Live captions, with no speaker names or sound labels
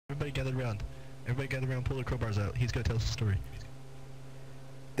Everybody gather around. Everybody gather around, pull the crowbars out. He's gonna tell us a story.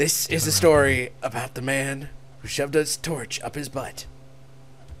 This is a story about the man who shoved a torch up his butt.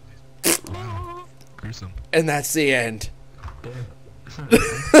 Wow. Gruesome. And that's the end.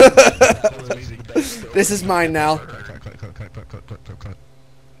 This is mine now. That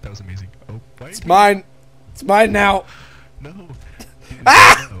was amazing. Oh, it's mine. It's mine now. No. Dude,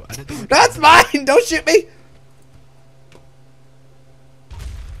 Ah! no, I didn't That's mine. Don't shoot me.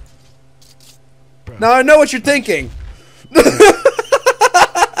 Bro. Now I know what you're thinking. Holy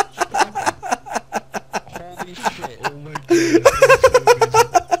shit. Oh my god.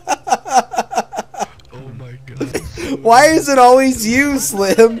 Oh my god. Why is it always you,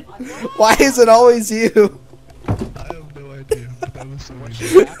 Slim? Why is it always you? I have no idea. But that was so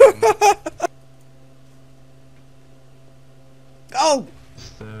amazing. Oh!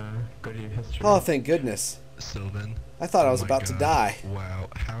 Go to your history. Oh, thank goodness. Sylvan. I thought I Oh was my about to god. die. Wow.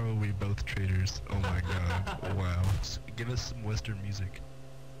 How are we both traitors? Oh my god. Wow. Give us some Western music.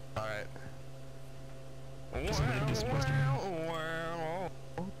 Alright. Does somebody do some Western music?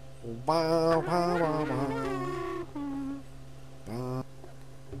 Wow, wow, wow, wow.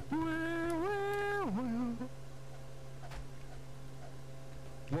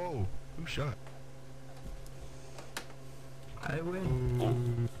 Whoa. Who shot? I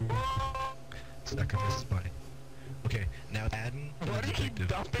win. Sacrifice his body. Okay, now Adden. Why do you keep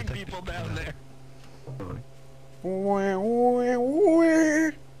dumping people down there?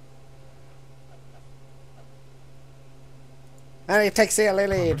 And he takes the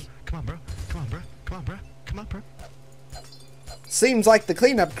lead. Come on, bro. Come on, bro. Come on, bro. Come on, bro. Seems like the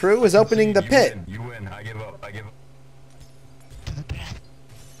cleanup crew is opening the pit. You win. I give up. I give up. To the death.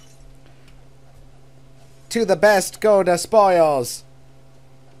 To the best go the spoils.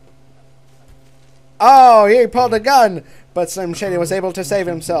 Oh, he pulled a gun, but Slim Shady was able to save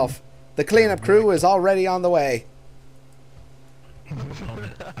himself. The cleanup crew is already on the way. Hold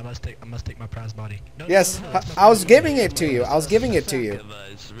it. I must take my prize body. No, Yes, no, no, no, I was giving it to you. I was giving it to you.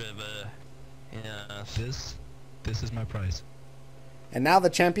 This is my prize. And now the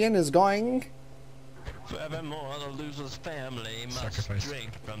champion is going. Forevermore, the loser's family must Sacrifice.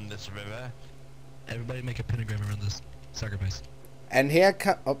 drink from this river. Everybody make a pentagram around this. Sacrifice. And here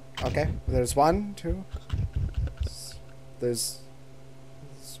oh, okay. There's one, two. There's.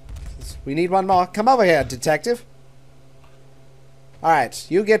 We need one more. Come over here, detective. Alright,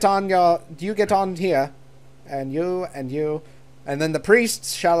 you get on here. And you, and then the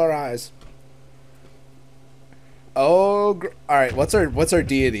priests shall arise. Oh, alright, what's our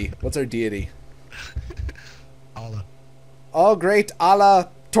deity? What's our deity? Allah. Oh, great Allah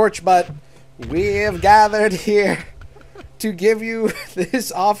Torchbutt, we have gathered here to give you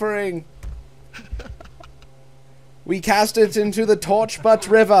this offering. We cast it into the Torchbutt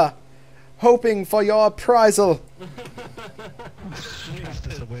River, hoping for your appraisal. Cast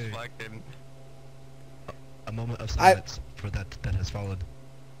this away. Fucking A moment of silence for that has fallen.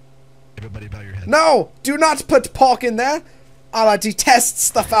 Everybody bow your head. No! Do not put pork in there! Allah detests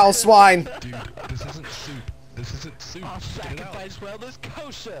the foul swine! Dude, this isn't soup. This isn't soup. I'll Get it out. sacrifice well this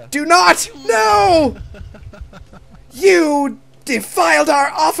kosher. Do not! No! You defiled our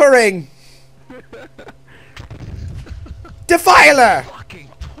offering! Defiler! Fucking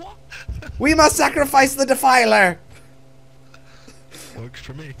We must sacrifice the defiler! Works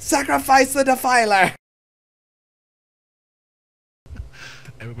for me. Sacrifice the defiler!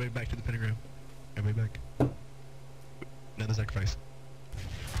 Everybody back to the pentagram. Everybody back. Now the sacrifice.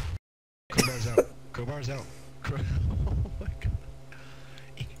 Crowbars out. Crowbars out. Oh my god.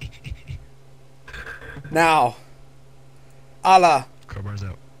 Now, Allah, Crowbars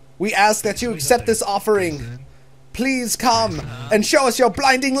out. we ask that you accept this offering. Please come and show us your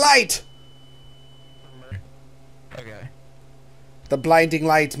blinding light! Okay. The blinding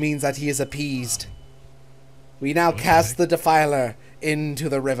light means that he is appeased. We now cast the defiler into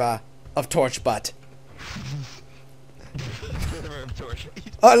the river of Torchbutt. River of Torch.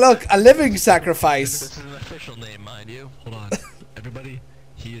 Oh look, a living sacrifice! This is an official name, mind you. Hold on. Everybody,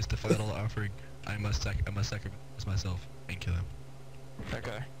 he is the final offering. I must sacrifice myself and kill him.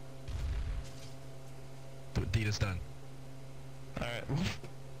 Okay. The deed is done. Alright.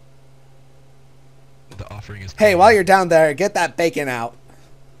 The offering is Hey, while you're down there, get that bacon out.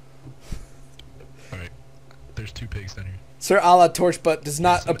 Alright. There's 2 pigs down here. Sir Allah Torchbutt does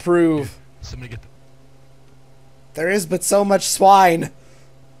not approve. Somebody get the... There is but so much swine.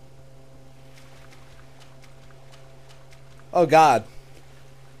 Oh god.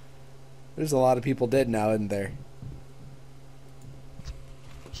 There's a lot of people dead now, isn't there?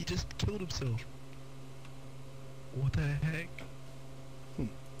 He just killed himself. What the heck?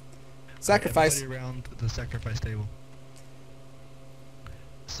 Sacrifice. Everybody around the sacrifice table.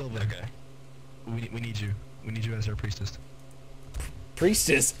 Sylvan. Okay. We need you. We need you as our priestess.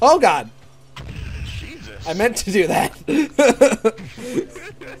 Priestess. Oh God. Jesus. I meant to do that. Everybody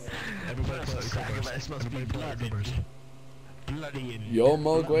pull out your Sacrifice crowbars. must be Everybody pull out your bloody. crowbars. Bloody and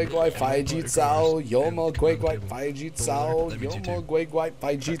Yomo gui gui fai jitsao. Yomo gui gui fai jitsao. Let me do Yomo two. gui gui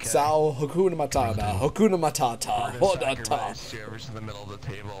fai jitsao. Hakuna matata. Hakuna matata. We're gonna Hodata. sacrifice whoever's in the middle of the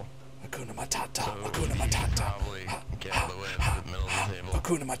table. Hakuna matata. So Hakuna you matata. probably get in the way of the middle of the table.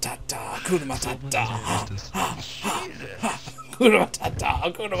 Hakuna matata. Hakuna matata. Jesus. Hakuna matata.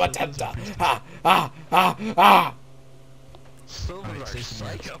 Hakuna matata. Ha ha ha ha. Sylvan's Alright, our say some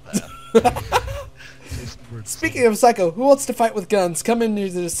words. psychopath. Say some words, Speaking of psycho, who wants to fight with guns? Come into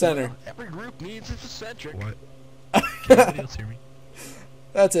the center. Every group needs its eccentric. Sylvan. What? Can anybody else hear me?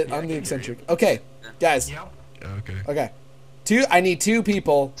 That's it. Yeah, I I'm the can hear eccentric. Okay, guys. Okay. Okay. I need 2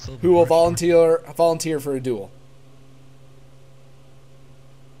 people Sylvan, who will where- volunteer for a duel.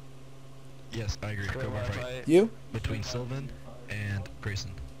 Yes, I agree. Go Go for bar fight. fight. You? Between Sylvan and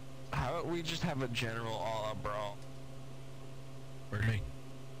Grayson. How about we just have a general all-out brawl? Or me.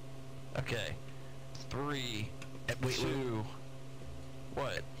 Okay. 3, Wait, 2.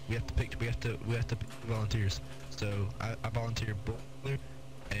 What? We have to pick. We have to pick volunteers. So I volunteer Bowler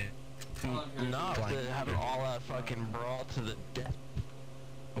and Not Blind. to have an all-out fucking brawl to the death.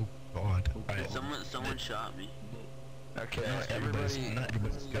 oh god. Alright. Someone shot me. Okay, Not everybody, not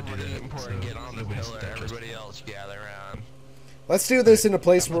everybody's gonna do everybody that. important, so get on the nobody's pillar, that trust- everybody else gather around. Let's do this in a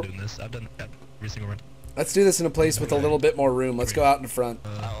place I'm where. not doing this. I've done every single run. Let's do this in a place with a little bit more room. Let's go out in front.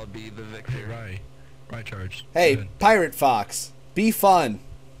 I'll be the Hey, victor. Rye charge. Hey, Go ahead. Pirate Fox, be fun.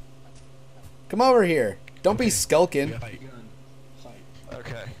 Come over here. Don't be Okay. skulking. We gotta fight.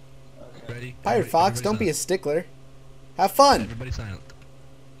 Okay. Ready? Pirate Fox, don't be a stickler. Have fun. Everybody silent.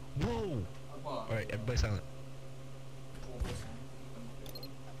 Whoa! Alright, everybody silent.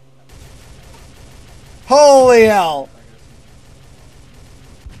 Holy hell!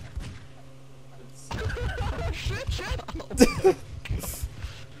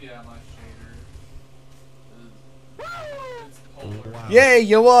 Wow. Yay,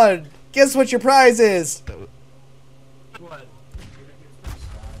 you won! Guess what your prize is? That was,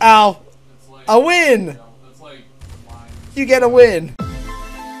 Ow! A win! You get a win!